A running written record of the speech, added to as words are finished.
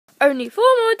Only 4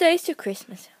 more days to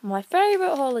Christmas. My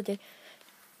favourite holiday.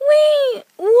 Wait,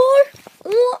 what?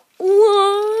 Meow,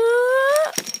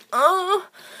 meow.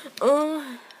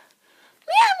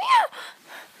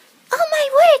 Oh my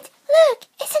word, look,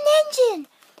 it's an engine.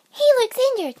 He looks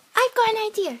injured. I've got an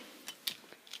idea.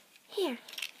 Here.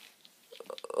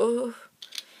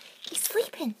 He's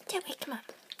sleeping. Don't wake him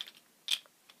up.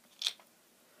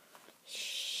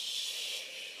 Shh.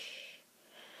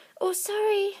 Oh,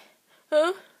 sorry.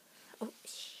 Huh? Oh,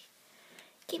 shh.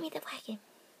 Give me the wagon.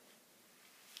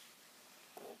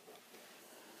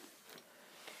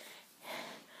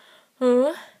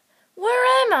 Huh? Where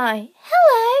am I?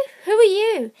 Hello, who are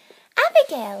you?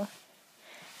 Abigail.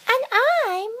 And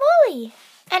I'm Molly.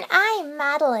 And I'm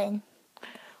Madeline.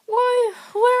 Why,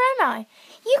 where am I?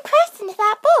 You crashed into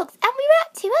that box and we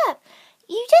wrapped you up.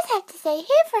 You just have to stay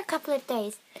here for a couple of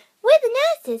days. We're the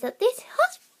nurses at this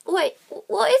hospital. Wait,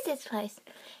 what is this place?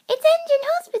 It's Engine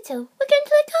Hospital. We're going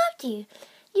to look after you.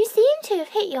 You seem to have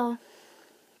hit your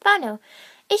funnel.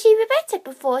 It should be better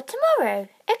before tomorrow,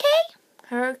 okay?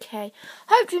 Okay.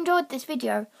 Hope you enjoyed this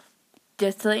video.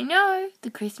 Just to let you know,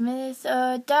 the Christmas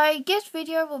Day gift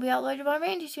video will be uploaded by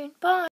Randy soon. Bye.